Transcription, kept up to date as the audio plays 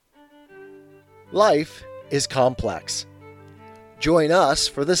Life is complex. Join us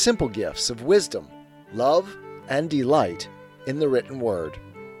for the simple gifts of wisdom, love, and delight in the written word.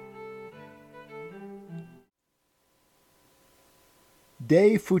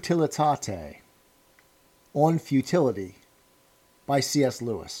 De Futilitate, On Futility, by C.S.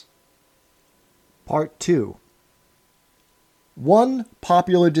 Lewis. Part 2. One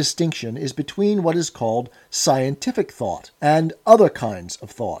popular distinction is between what is called scientific thought and other kinds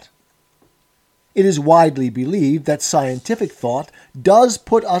of thought. It is widely believed that scientific thought does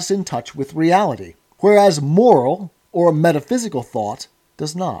put us in touch with reality, whereas moral or metaphysical thought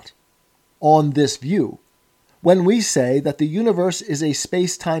does not. On this view, when we say that the universe is a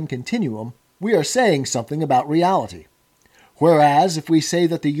space-time continuum, we are saying something about reality. Whereas if we say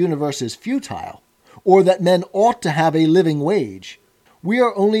that the universe is futile, or that men ought to have a living wage, we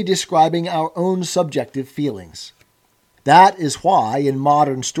are only describing our own subjective feelings. That is why in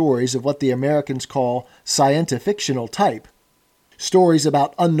modern stories of what the Americans call scientifictional type, stories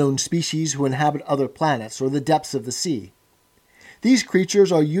about unknown species who inhabit other planets or the depths of the sea, these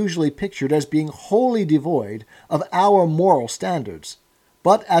creatures are usually pictured as being wholly devoid of our moral standards,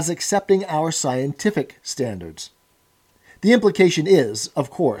 but as accepting our scientific standards. The implication is,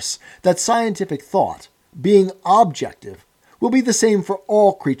 of course, that scientific thought, being objective, will be the same for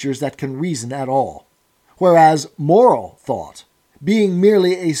all creatures that can reason at all, whereas moral thought, being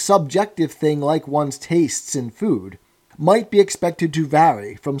merely a subjective thing like one's tastes in food, might be expected to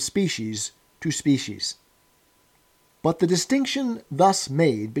vary from species to species. But the distinction thus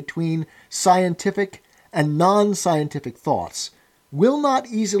made between scientific and non-scientific thoughts will not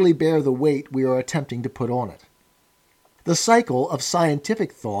easily bear the weight we are attempting to put on it. The cycle of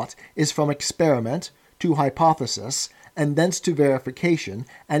scientific thought is from experiment to hypothesis, and thence to verification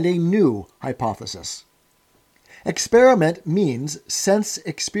and a new hypothesis. Experiment means sense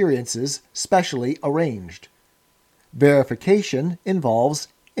experiences specially arranged. Verification involves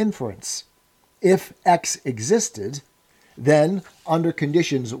inference. If X existed, then, under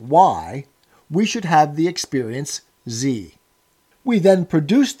conditions Y, we should have the experience Z. We then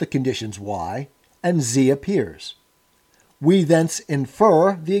produce the conditions Y, and Z appears. We thence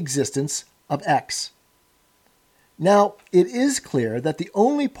infer the existence of X. Now, it is clear that the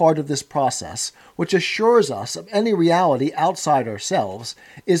only part of this process which assures us of any reality outside ourselves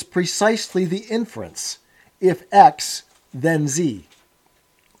is precisely the inference, if X, then Z.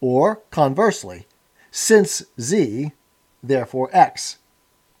 Or, conversely, since Z, therefore X.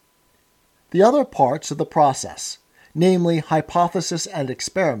 The other parts of the process, namely hypothesis and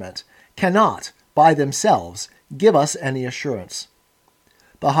experiment, cannot, by themselves, give us any assurance.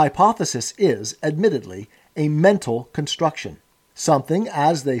 The hypothesis is, admittedly, a mental construction, something,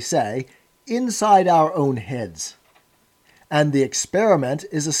 as they say, inside our own heads. And the experiment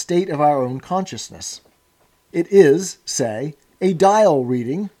is a state of our own consciousness. It is, say, a dial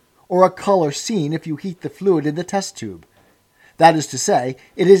reading, or a color seen if you heat the fluid in the test tube. That is to say,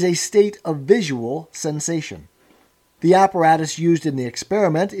 it is a state of visual sensation. The apparatus used in the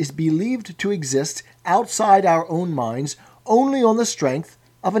experiment is believed to exist outside our own minds only on the strength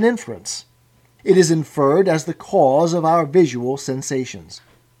of an inference. It is inferred as the cause of our visual sensations.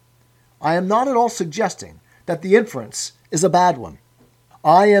 I am not at all suggesting that the inference is a bad one.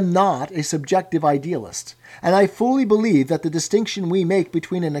 I am not a subjective idealist, and I fully believe that the distinction we make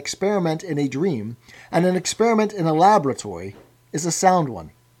between an experiment in a dream and an experiment in a laboratory is a sound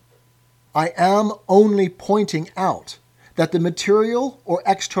one. I am only pointing out that the material or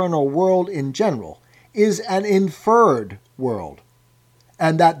external world in general is an inferred world,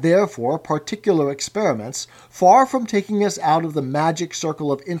 and that therefore particular experiments, far from taking us out of the magic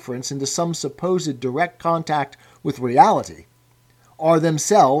circle of inference into some supposed direct contact with reality, are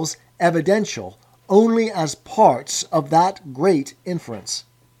themselves evidential only as parts of that great inference.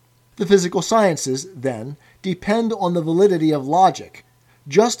 The physical sciences, then, depend on the validity of logic,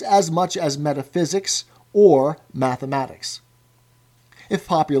 just as much as metaphysics or mathematics. If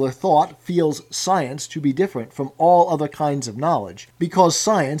popular thought feels science to be different from all other kinds of knowledge, because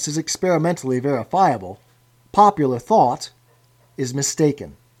science is experimentally verifiable, popular thought is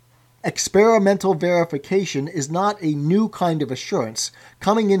mistaken. Experimental verification is not a new kind of assurance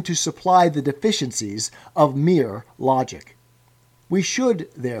coming in to supply the deficiencies of mere logic. We should,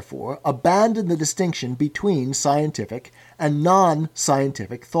 therefore, abandon the distinction between scientific and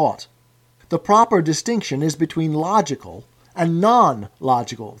non-scientific thought. The proper distinction is between logical and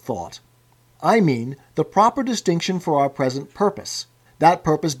non-logical thought. I mean the proper distinction for our present purpose, that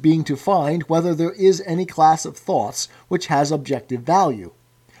purpose being to find whether there is any class of thoughts which has objective value,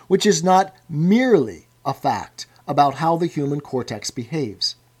 which is not merely a fact about how the human cortex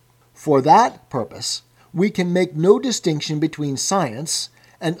behaves. For that purpose, we can make no distinction between science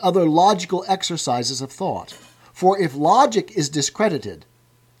and other logical exercises of thought. For if logic is discredited,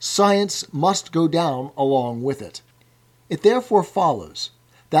 science must go down along with it. It therefore follows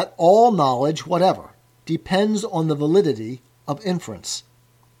that all knowledge whatever depends on the validity of inference.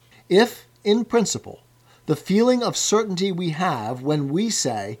 If, in principle, the feeling of certainty we have when we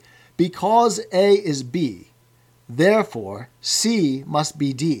say, because A is B, therefore C must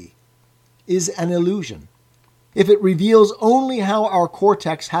be D, is an illusion, if it reveals only how our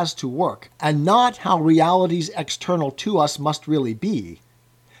cortex has to work and not how realities external to us must really be,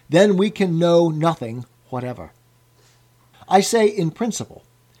 then we can know nothing whatever. I say in principle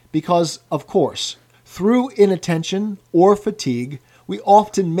because, of course, through inattention or fatigue, we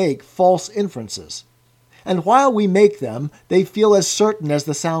often make false inferences. And while we make them, they feel as certain as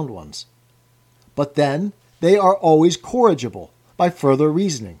the sound ones. But then, they are always corrigible by further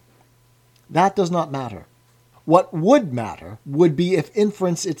reasoning. That does not matter. What would matter would be if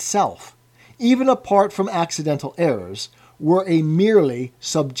inference itself, even apart from accidental errors, were a merely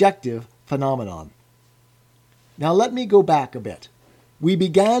subjective phenomenon. Now let me go back a bit. We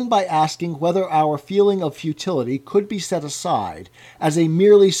began by asking whether our feeling of futility could be set aside as a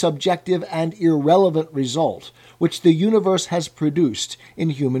merely subjective and irrelevant result which the universe has produced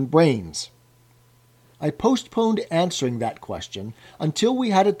in human brains. I postponed answering that question until we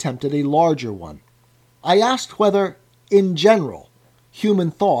had attempted a larger one. I asked whether, in general,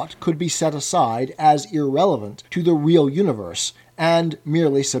 human thought could be set aside as irrelevant to the real universe and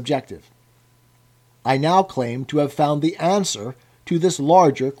merely subjective. I now claim to have found the answer to this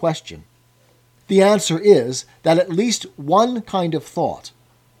larger question. The answer is that at least one kind of thought,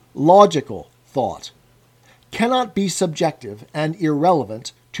 logical thought, cannot be subjective and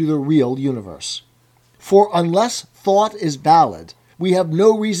irrelevant to the real universe. For unless thought is valid, we have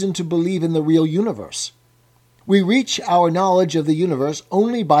no reason to believe in the real universe. We reach our knowledge of the universe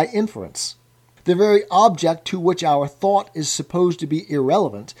only by inference. The very object to which our thought is supposed to be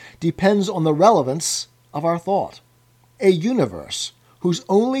irrelevant depends on the relevance of our thought. A universe whose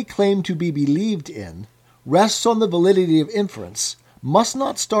only claim to be believed in rests on the validity of inference must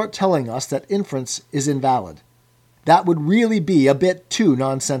not start telling us that inference is invalid. That would really be a bit too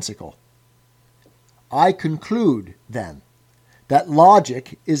nonsensical. I conclude, then, that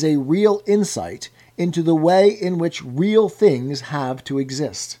logic is a real insight into the way in which real things have to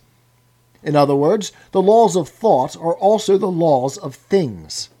exist. In other words, the laws of thought are also the laws of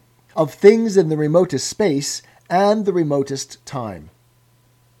things in the remotest space and the remotest time.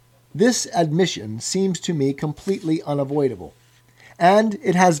 This admission seems to me completely unavoidable, and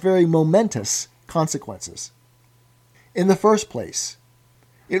it has very momentous consequences. In the first place,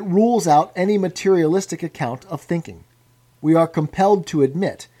 it rules out any materialistic account of thinking. We are compelled to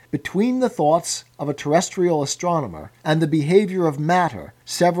admit, between the thoughts of a terrestrial astronomer and the behavior of matter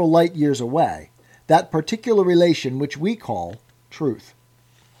several light years away, that particular relation which we call truth.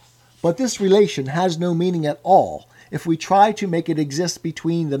 But this relation has no meaning at all if we try to make it exist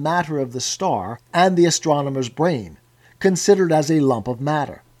between the matter of the star and the astronomer's brain, considered as a lump of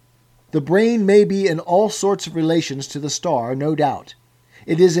matter. The brain may be in all sorts of relations to the star, no doubt.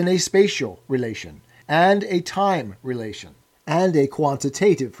 It is in a spatial relation, and a time relation, and a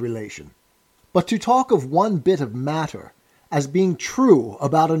quantitative relation. But to talk of one bit of matter as being true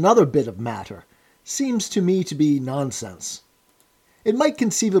about another bit of matter seems to me to be nonsense. It might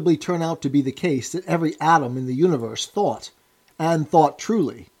conceivably turn out to be the case that every atom in the universe thought, and thought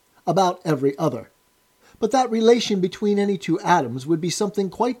truly, about every other. But that relation between any two atoms would be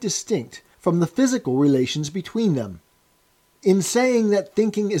something quite distinct from the physical relations between them. In saying that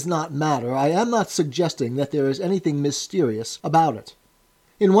thinking is not matter, I am not suggesting that there is anything mysterious about it.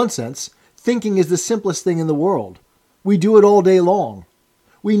 In one sense, thinking is the simplest thing in the world. We do it all day long.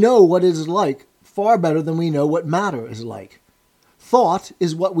 We know what it is like far better than we know what matter is like. Thought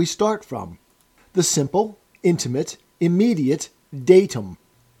is what we start from. The simple, intimate, immediate datum.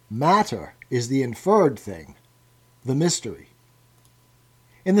 Matter is the inferred thing, the mystery.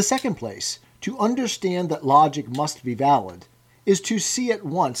 In the second place, to understand that logic must be valid is to see at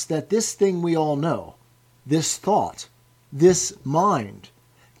once that this thing we all know, this thought, this mind,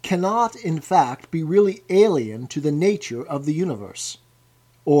 cannot in fact be really alien to the nature of the universe.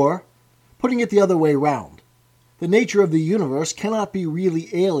 Or, putting it the other way round, the nature of the universe cannot be really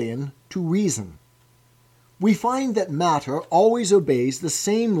alien to reason. We find that matter always obeys the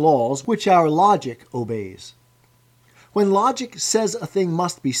same laws which our logic obeys. When logic says a thing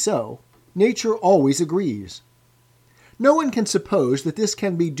must be so, nature always agrees. No one can suppose that this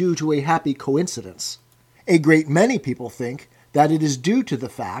can be due to a happy coincidence. A great many people think that it is due to the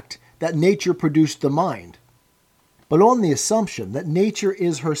fact that nature produced the mind. But on the assumption that nature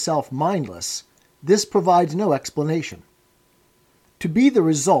is herself mindless, this provides no explanation. To be the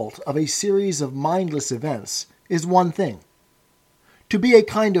result of a series of mindless events is one thing. To be a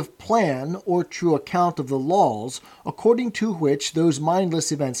kind of plan or true account of the laws according to which those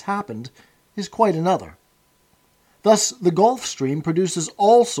mindless events happened is quite another. Thus, the Gulf Stream produces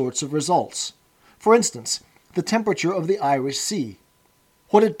all sorts of results. For instance, the temperature of the Irish Sea.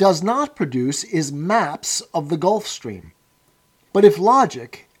 What it does not produce is maps of the Gulf Stream. But if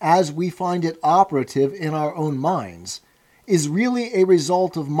logic, as we find it operative in our own minds, is really a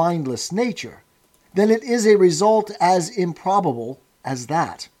result of mindless nature, then it is a result as improbable as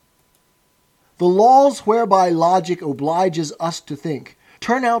that. The laws whereby logic obliges us to think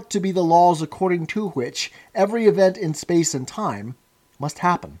turn out to be the laws according to which every event in space and time must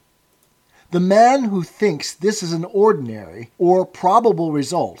happen. The man who thinks this is an ordinary or probable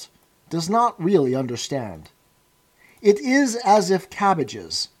result does not really understand. It is as if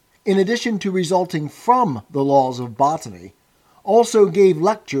cabbages, in addition to resulting from the laws of botany, also gave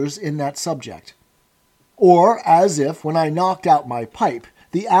lectures in that subject. Or as if, when I knocked out my pipe,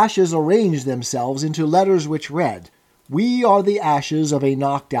 the ashes arranged themselves into letters which read, "We are the ashes of a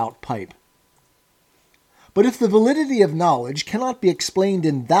knocked-out pipe." But if the validity of knowledge cannot be explained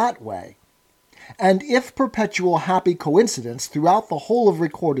in that way, and if perpetual happy coincidence throughout the whole of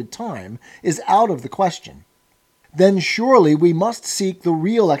recorded time is out of the question, then surely we must seek the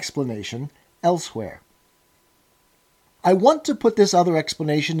real explanation elsewhere. I want to put this other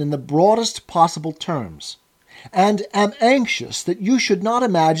explanation in the broadest possible terms, and am anxious that you should not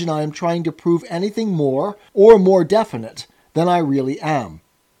imagine I am trying to prove anything more or more definite than I really am.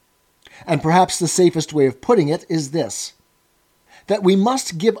 And perhaps the safest way of putting it is this, that we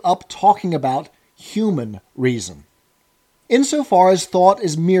must give up talking about human reason. Insofar as thought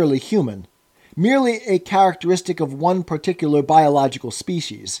is merely human, merely a characteristic of one particular biological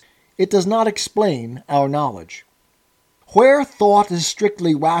species, it does not explain our knowledge. Where thought is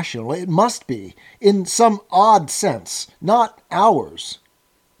strictly rational, it must be, in some odd sense, not ours,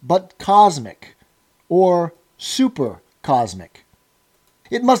 but cosmic, or supercosmic.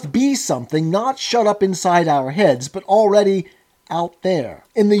 It must be something not shut up inside our heads, but already out there,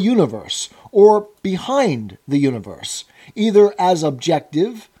 in the universe, or behind the universe, either as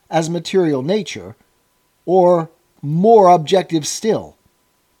objective, as material nature, or more objective still.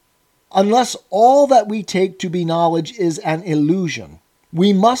 Unless all that we take to be knowledge is an illusion,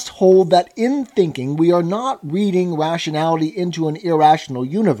 we must hold that in thinking we are not reading rationality into an irrational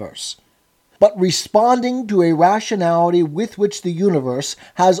universe, but responding to a rationality with which the universe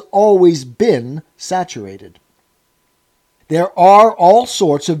has always been saturated. There are all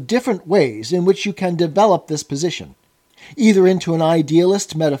sorts of different ways in which you can develop this position, either into an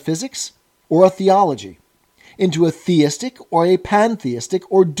idealist metaphysics or a theology, into a theistic or a pantheistic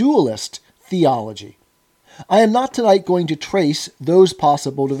or dualist theology. I am not tonight going to trace those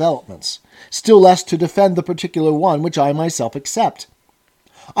possible developments, still less to defend the particular one which I myself accept.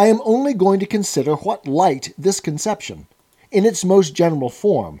 I am only going to consider what light this conception, in its most general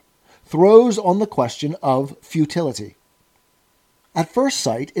form, throws on the question of futility. At first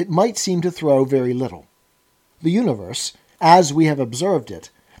sight, it might seem to throw very little. The universe, as we have observed it,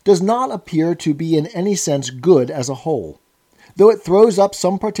 does not appear to be in any sense good as a whole, though it throws up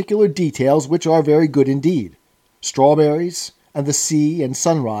some particular details which are very good indeed. Strawberries, and the sea and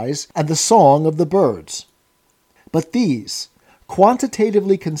sunrise, and the song of the birds. But these,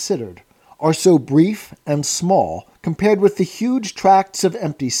 quantitatively considered, are so brief and small compared with the huge tracts of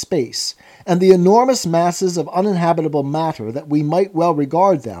empty space, and the enormous masses of uninhabitable matter that we might well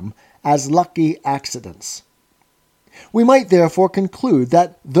regard them as lucky accidents. We might therefore conclude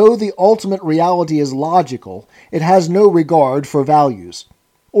that though the ultimate reality is logical, it has no regard for values,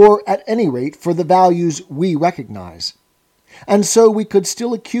 or at any rate for the values we recognize, and so we could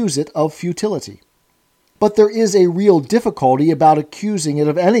still accuse it of futility. But there is a real difficulty about accusing it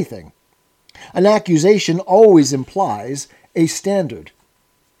of anything. An accusation always implies a standard.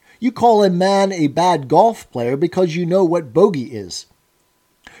 You call a man a bad golf player because you know what bogey is.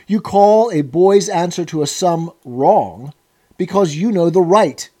 You call a boy's answer to a sum wrong because you know the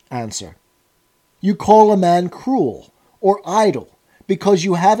right answer. You call a man cruel or idle because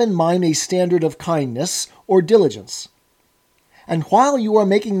you have in mind a standard of kindness or diligence. And while you are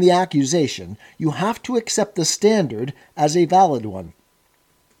making the accusation, you have to accept the standard as a valid one.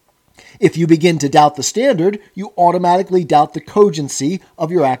 If you begin to doubt the standard, you automatically doubt the cogency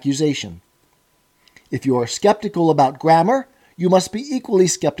of your accusation. If you are skeptical about grammar, you must be equally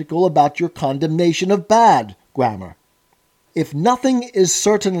skeptical about your condemnation of bad grammar. If nothing is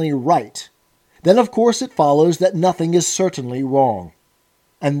certainly right, then of course it follows that nothing is certainly wrong.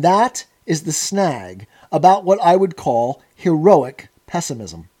 And that is the snag about what I would call heroic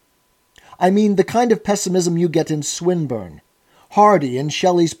pessimism. I mean the kind of pessimism you get in Swinburne, Hardy in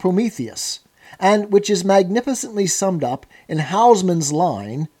Shelley's Prometheus, and which is magnificently summed up in Housman's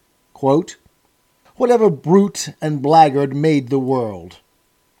line, quote, "Whatever brute and blackguard made the world."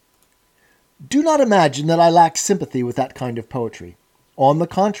 Do not imagine that I lack sympathy with that kind of poetry. On the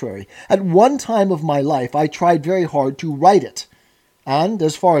contrary, at one time of my life I tried very hard to write it, and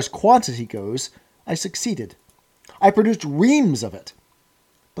as far as quantity goes, I succeeded. I produced reams of it.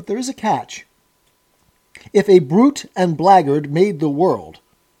 But there is a catch. If a brute and blackguard made the world,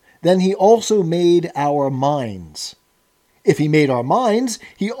 then he also made our minds. If he made our minds,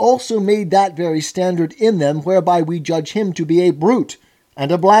 he also made that very standard in them whereby we judge him to be a brute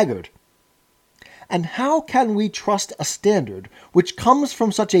and a blackguard. And how can we trust a standard which comes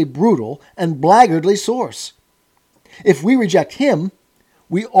from such a brutal and blackguardly source? If we reject him,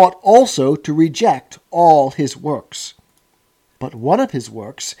 we ought also to reject all his works. But one of his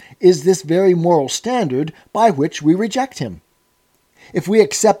works is this very moral standard by which we reject him. If we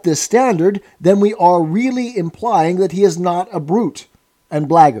accept this standard, then we are really implying that he is not a brute and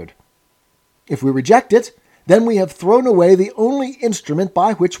blackguard. If we reject it, then we have thrown away the only instrument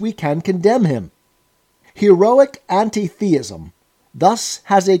by which we can condemn him. Heroic anti-theism thus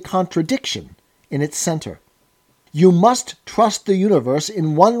has a contradiction in its center. You must trust the universe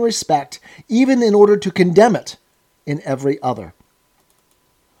in one respect, even in order to condemn it in every other.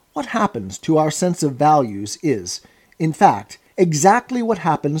 What happens to our sense of values is, in fact, exactly what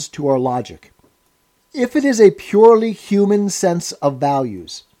happens to our logic. If it is a purely human sense of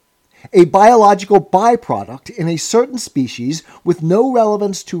values, a biological byproduct in a certain species with no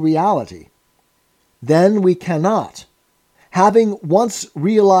relevance to reality, then we cannot, having once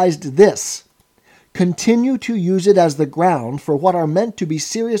realized this, continue to use it as the ground for what are meant to be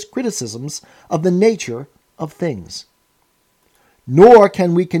serious criticisms of the nature of things. Nor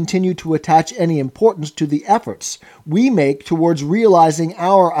can we continue to attach any importance to the efforts we make towards realizing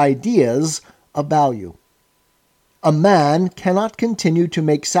our ideas of value. A man cannot continue to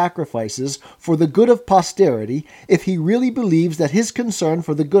make sacrifices for the good of posterity if he really believes that his concern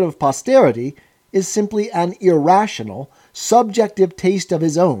for the good of posterity is simply an irrational, subjective taste of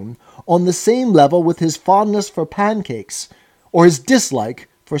his own on the same level with his fondness for pancakes or his dislike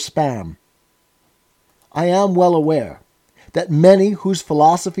for spam. I am well aware that many whose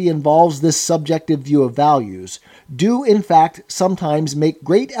philosophy involves this subjective view of values do in fact sometimes make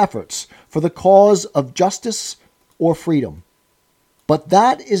great efforts for the cause of justice or freedom. But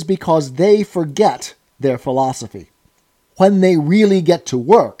that is because they forget their philosophy. When they really get to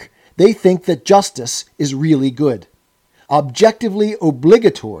work, they think that justice is really good, objectively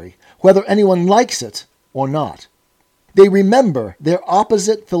obligatory, whether anyone likes it or not. They remember their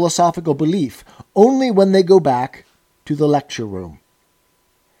opposite philosophical belief only when they go back to the lecture room.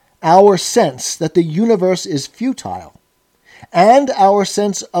 Our sense that the universe is futile, and our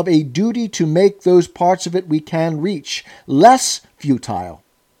sense of a duty to make those parts of it we can reach less futile,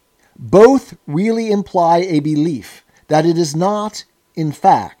 both really imply a belief that it is not, in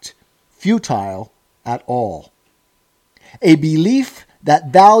fact, futile at all. A belief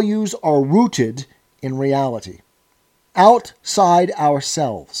that values are rooted in reality, outside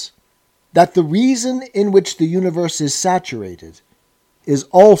ourselves, that the reason in which the universe is saturated is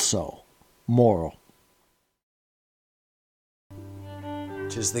also moral.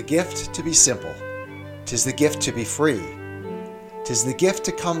 'Tis the gift to be simple. 'Tis the gift to be free. 'Tis the gift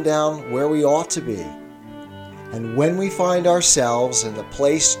to come down where we ought to be. And when we find ourselves in the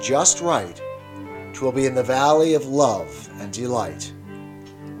place just right, 'twill be in the valley of love and delight.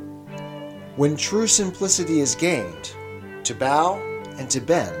 When true simplicity is gained, to bow and to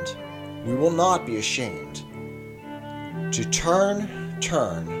bend, we will not be ashamed. To turn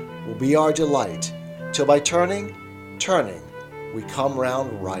will be our delight, till by turning, we come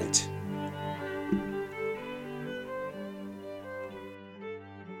round right.